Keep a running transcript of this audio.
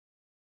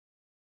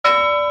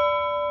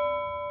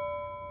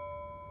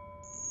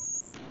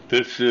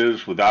This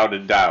is, without a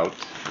doubt,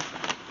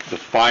 the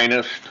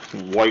finest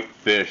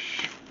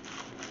whitefish,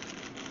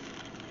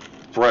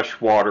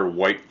 freshwater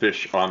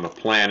whitefish on the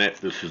planet.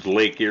 This is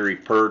Lake Erie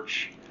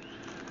perch.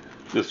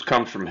 This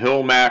comes from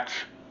Hillmax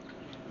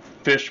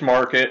Fish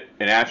Market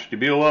in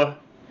Ashtabula.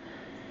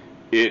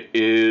 It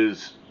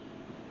is,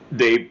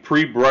 they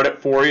pre-bred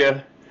it for you.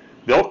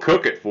 They'll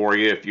cook it for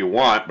you if you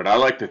want, but I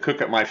like to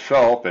cook it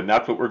myself, and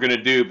that's what we're going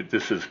to do. But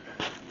this is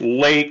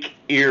Lake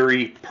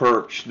Erie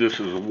perch.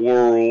 This is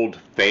world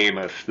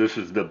famous. This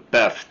is the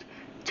best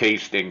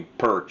tasting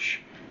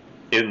perch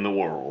in the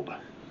world.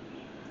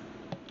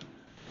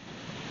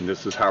 And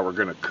this is how we're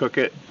going to cook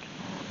it.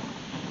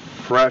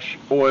 Fresh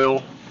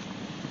oil.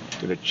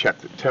 Going to check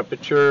the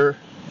temperature.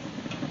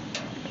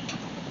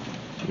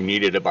 You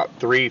need it about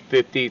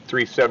 350,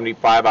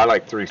 375. I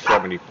like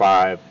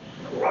 375.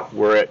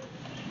 We're at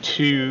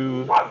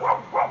 2.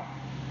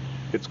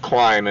 It's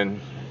climbing.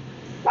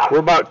 We're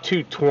about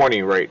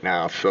 220 right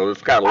now, so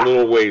it's got a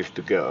little ways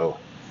to go.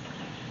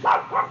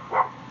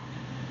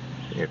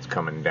 It's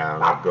coming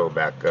down. I'll go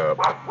back up.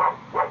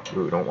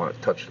 Ooh, don't want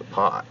to touch the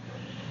pot.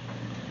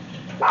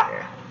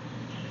 Yeah.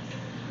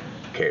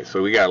 Okay,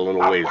 so we got a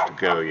little ways to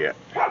go yet.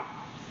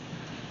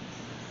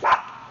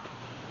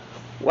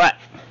 What?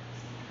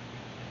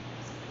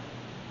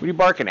 What are you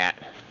barking at?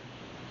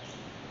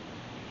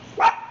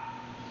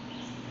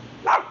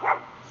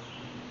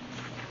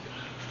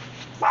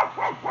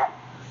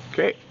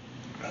 Okay.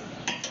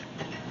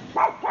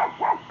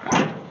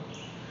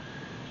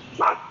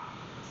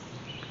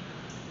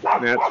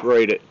 That's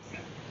right at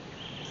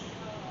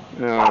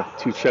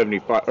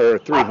 275 or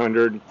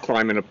 300,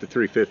 climbing up to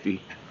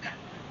 350.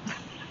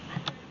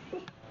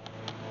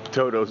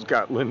 Toto's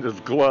got Linda's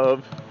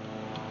glove.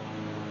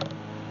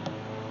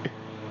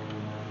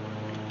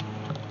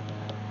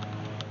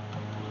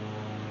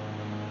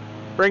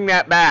 Bring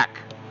that back.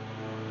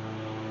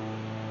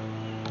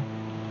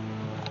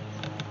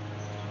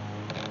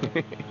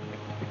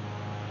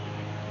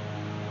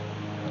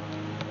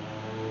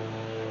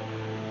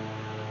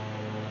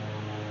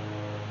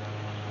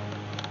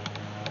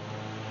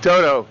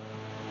 Toto,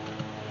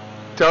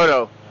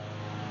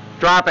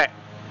 drop it,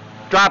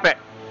 drop it.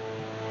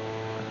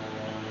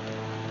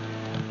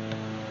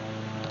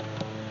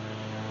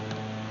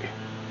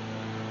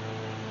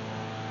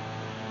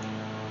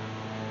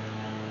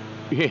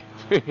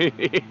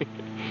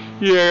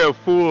 Yeah,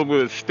 fool him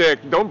with a stick.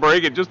 Don't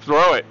break it, just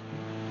throw it.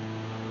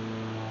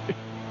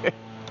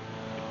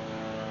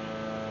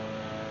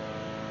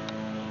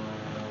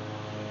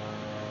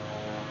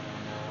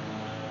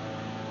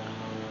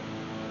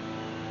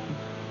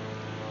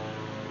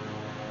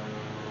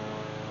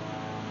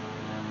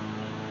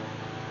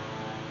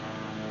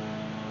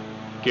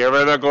 Give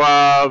her the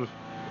glove.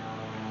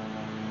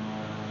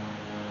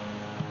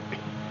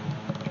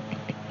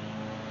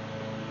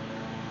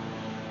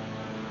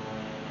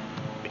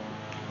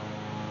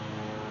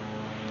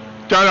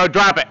 No,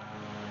 drop it.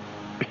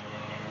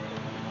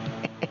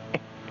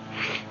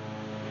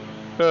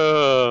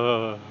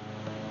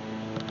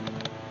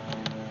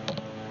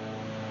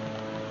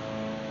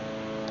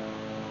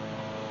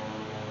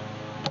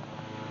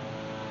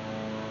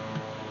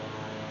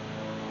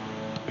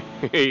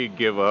 You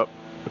give up.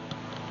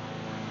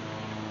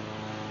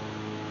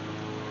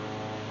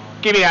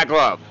 Give me that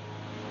glove.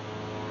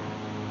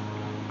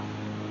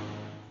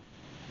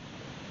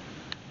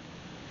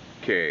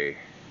 Okay.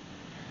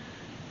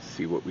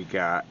 See what we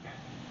got.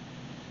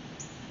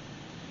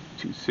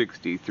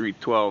 260,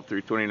 312,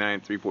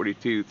 329,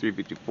 342,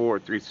 354,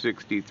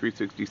 360,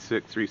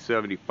 366,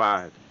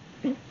 375.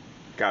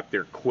 Got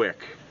there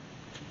quick.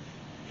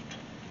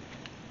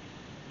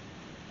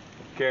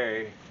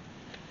 Okay.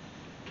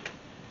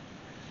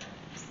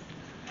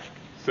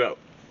 So,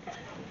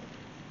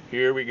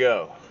 here we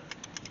go.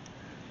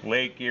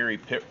 Lake Erie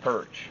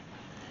perch.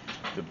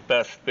 The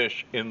best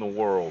fish in the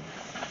world.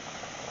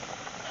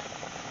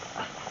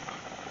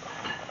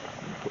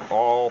 Put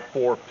all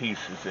 4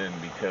 pieces in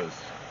because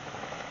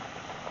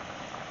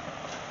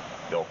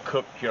they'll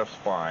cook just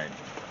fine.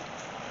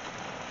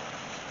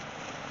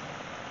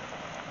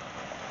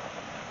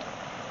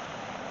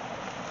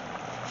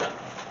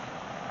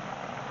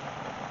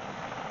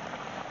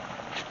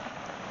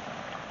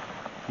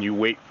 You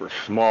wait for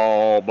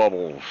small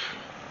bubbles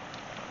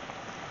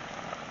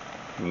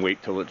and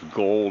wait till it's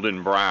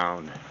golden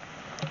brown.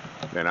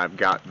 Then I've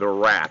got the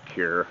rack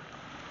here,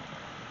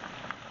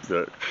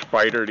 the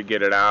spider to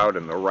get it out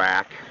and the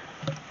rack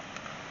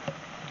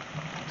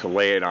to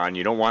lay it on.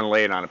 You don't want to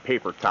lay it on a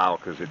paper towel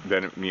because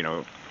then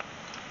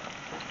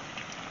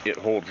it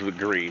holds the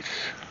grease.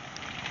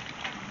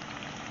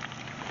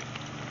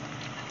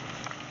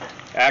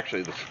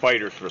 Actually, the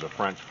spider's for the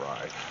French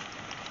fries,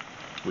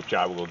 which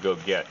I will go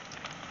get.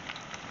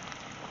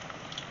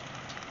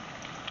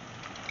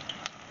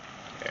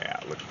 Yeah,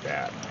 look at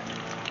that.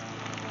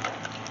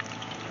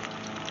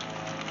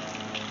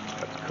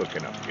 That's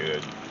cooking up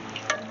good.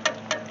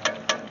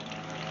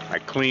 I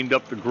cleaned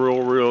up the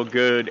grill real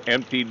good,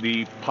 emptied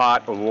the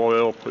pot of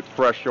oil, put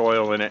fresh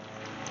oil in it.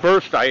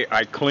 First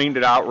I cleaned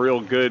it out real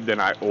good, then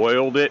I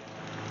oiled it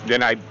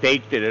Then I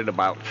baked it at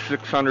about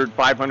 600,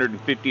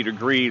 550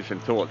 degrees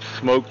until it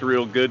smoked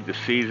real good to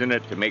season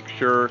it, to make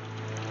sure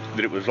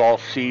that it was all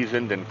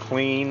seasoned and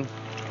clean.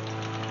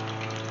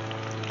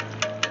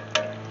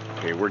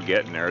 Okay, we're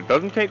getting there. It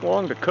doesn't take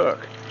long to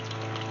cook.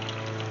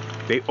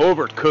 They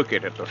overcook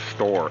it at the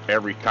store.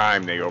 Every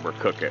time they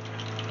overcook it.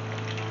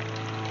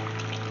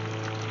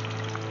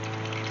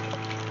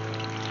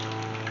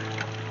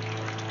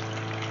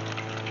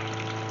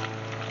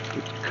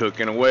 It's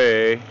cooking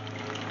away.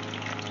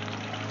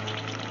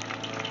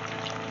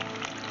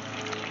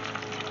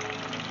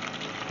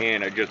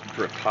 And I just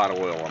dripped hot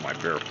oil on my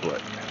bare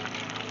foot.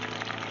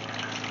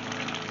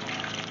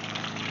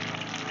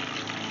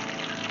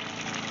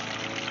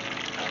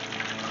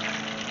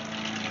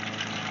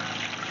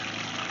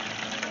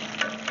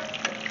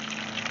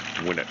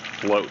 When it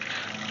floats,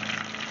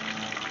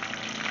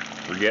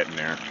 we're getting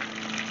there.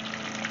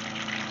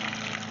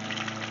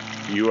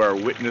 You are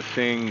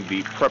witnessing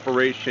the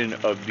preparation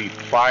of the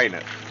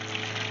finest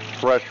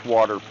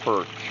freshwater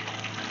perch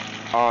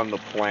on the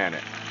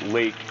planet,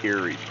 Lake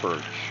Erie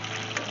perch.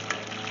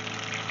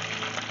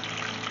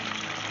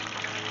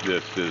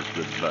 This is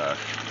the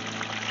best.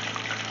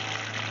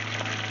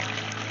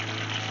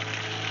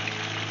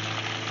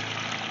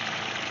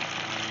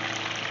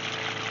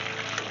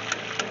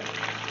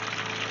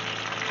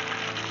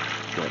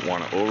 Don't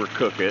want to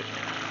overcook it.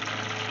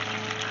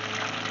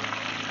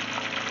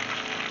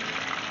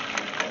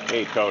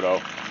 Hey, Toto.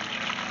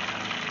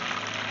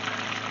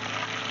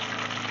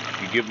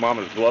 You give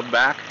Mama's glove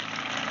back?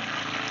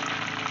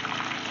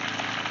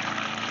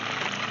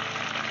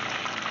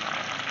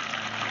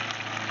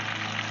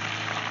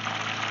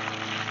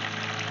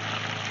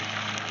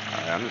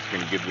 I'm just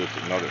going to give this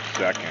another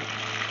second.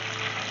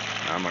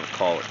 I'm going to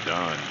call it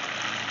done.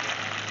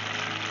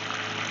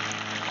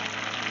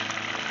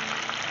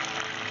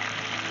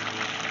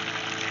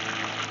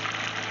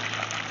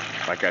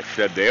 Like I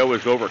said, they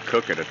always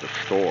overcook it at the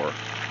store.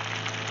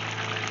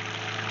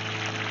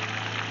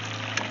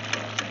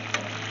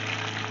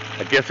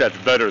 I guess that's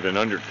better than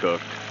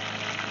undercooked.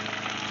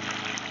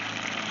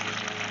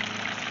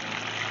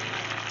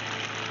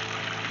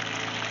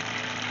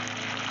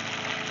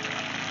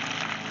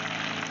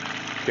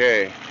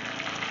 Okay.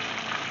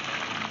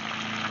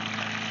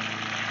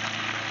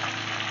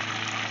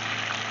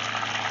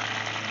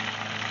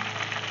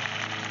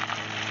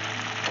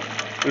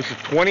 This is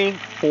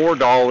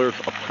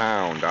 $24 a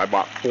pound. I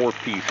bought 4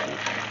 pieces.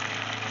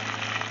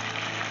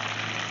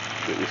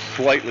 It was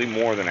slightly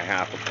more than a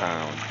half a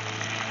pound.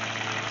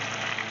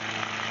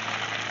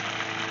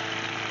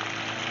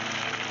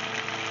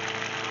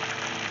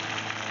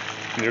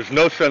 And there's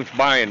no sense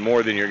buying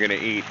more than you're going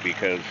to eat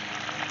because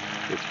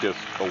it's just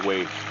a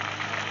waste.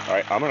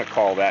 Alright, I'm going to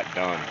call that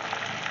done.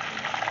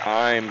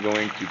 I'm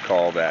going to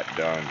call that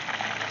done.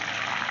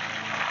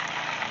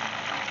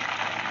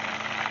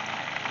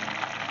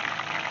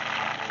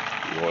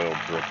 The oil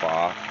drip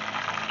off.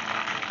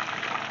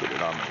 Put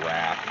it on the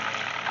rack.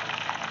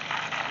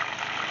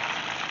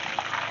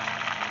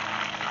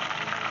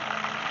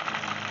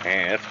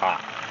 Man, it's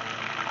hot.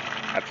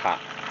 That's hot.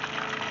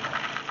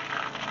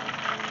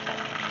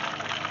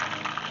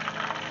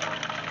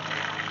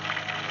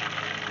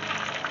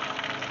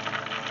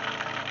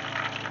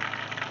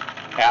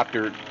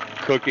 After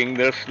cooking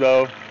this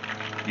though,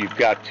 you've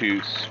got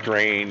to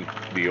strain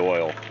the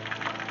oil.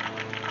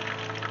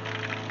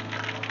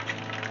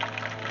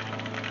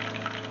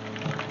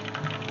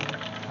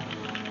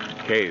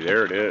 Okay,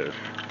 there it is.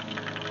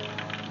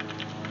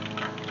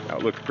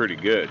 That looks pretty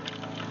good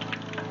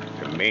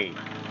to me.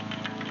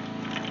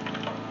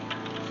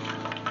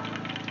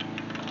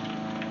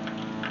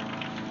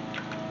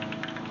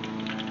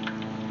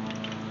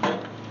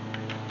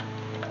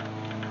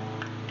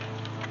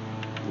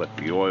 Let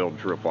the oil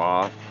drip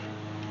off.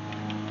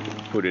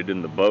 Put it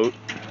in the boat.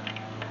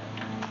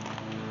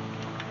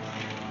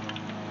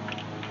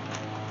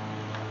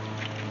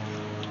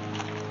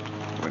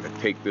 I'm going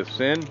to take this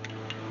in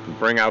and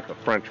bring out the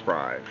French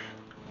fries.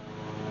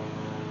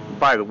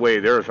 By the way,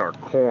 there's our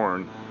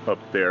corn up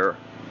there.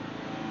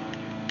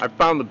 I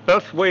found the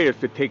best way is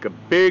to take a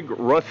big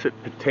russet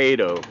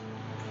potato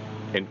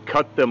and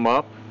cut them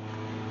up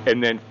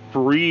and then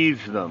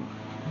freeze them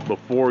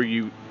before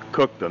you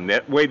cook them.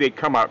 That way they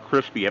come out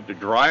crispy. You have to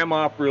dry them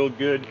off real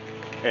good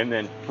and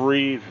then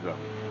freeze them.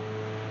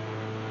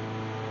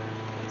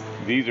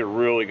 These are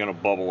really going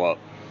to bubble up.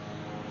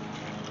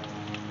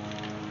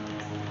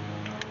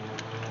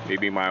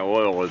 Maybe my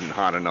oil isn't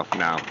hot enough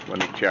now. Let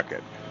me check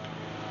it.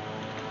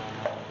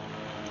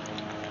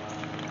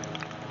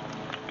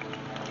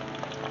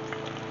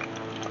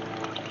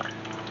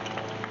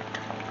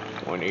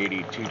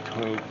 $180,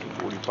 $220,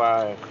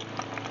 $245.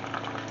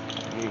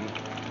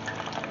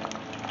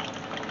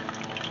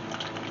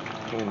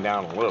 Came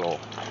down a little.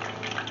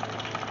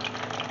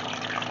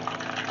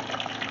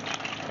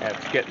 Yeah,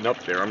 it's getting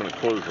up there. I'm going to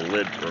close the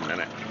lid for a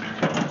minute.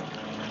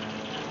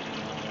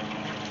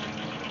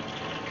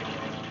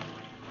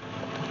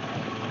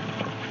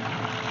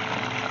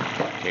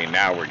 Okay,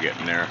 now we're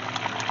getting there.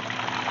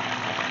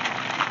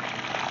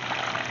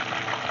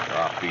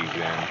 Drop these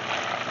in.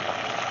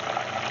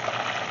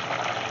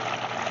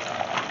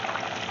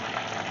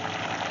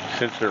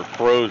 Since they're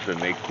frozen,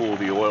 they cool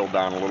the oil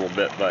down a little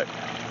bit, but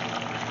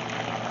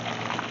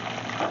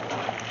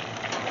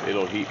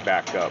it'll heat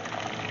back up.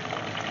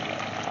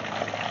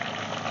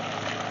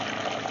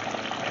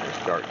 They're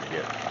starting to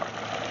get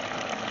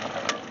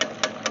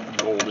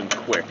golden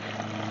quick.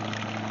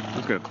 I'm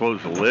just going to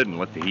close the lid and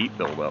let the heat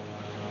build up.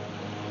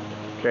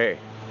 Okay.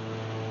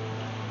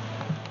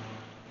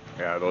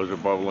 Yeah, those are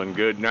bubbling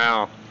good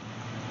now.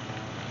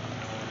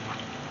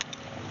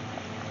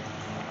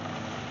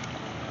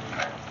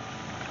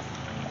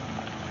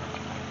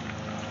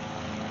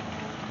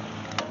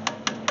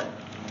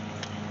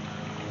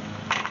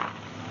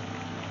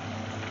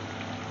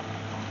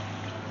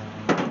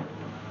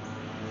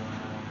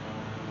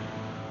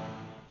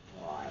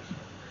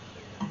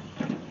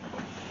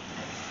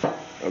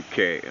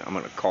 Okay, I'm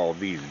going to call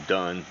these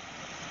done.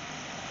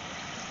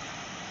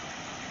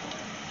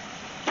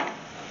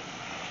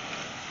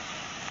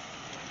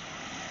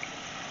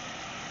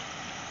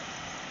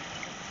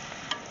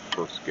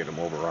 First, get them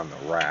over on the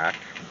rack.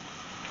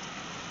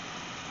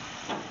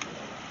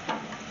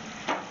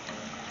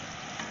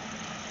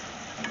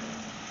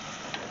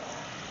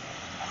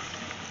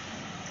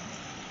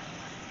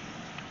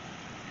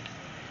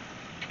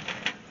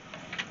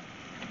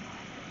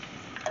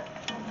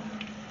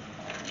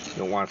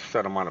 You'll want to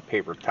set them on a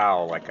paper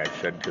towel, like I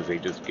said, because they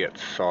just get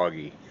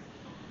soggy.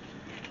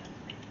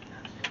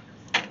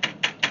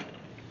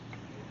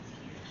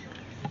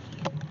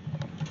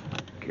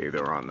 Okay,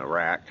 they're on the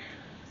rack.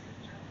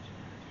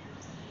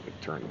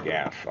 Turn the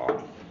gas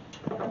off.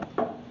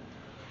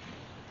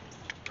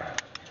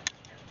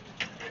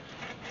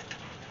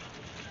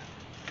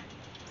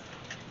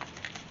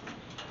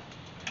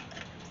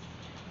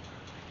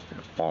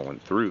 They're falling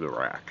through the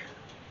rack.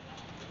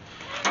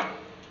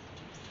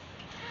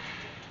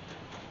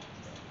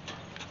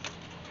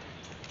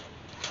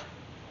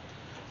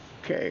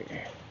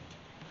 Okay.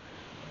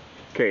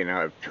 Okay,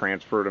 now I've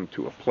transferred them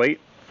to a plate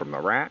from the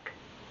rack,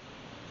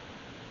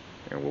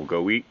 and we'll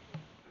go eat.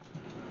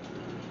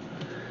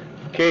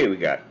 Okay, we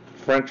got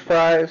French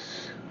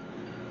fries,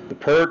 the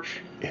Perch,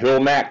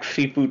 Hill Mac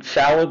seafood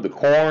salad, the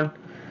corn,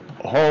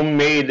 a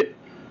homemade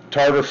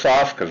tartar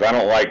sauce because I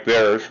don't like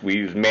theirs. We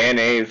use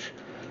mayonnaise,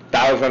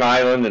 Thousand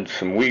Island, and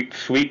some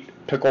sweet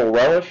pickle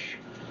relish.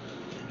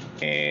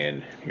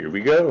 And here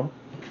we go.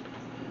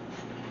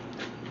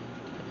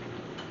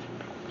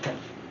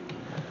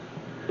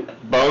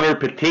 Bon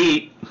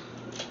appetit.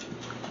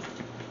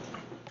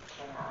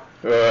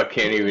 I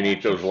can't even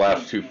eat those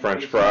last two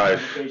French fries.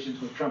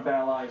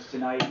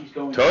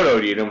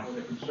 Toto'd eat them.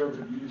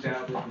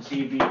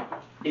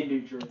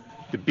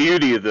 The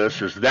beauty of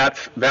this is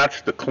that's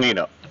the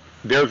cleanup.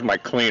 There's my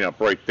cleanup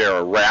right there,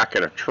 a rack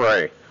and a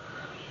tray.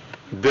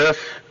 This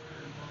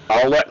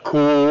I'll let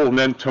cool, and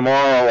then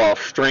tomorrow I'll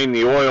strain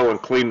the oil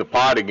and clean the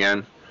pot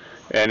again,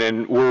 and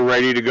then we're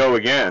ready to go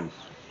again.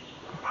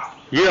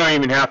 You don't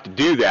even have to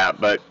do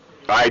that, but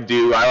I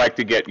do. I like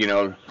to get,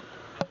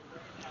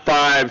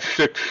 5,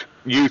 6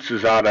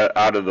 uses out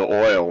of the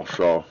oil.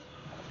 So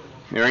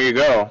there you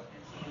go.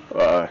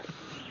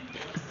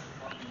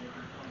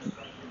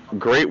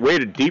 Great way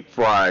to deep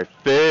fry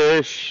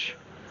fish,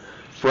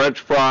 French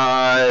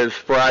fries,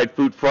 fried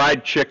food.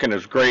 Fried chicken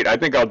is great. I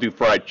think I'll do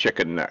fried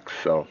chicken next.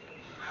 So,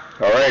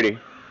 alrighty.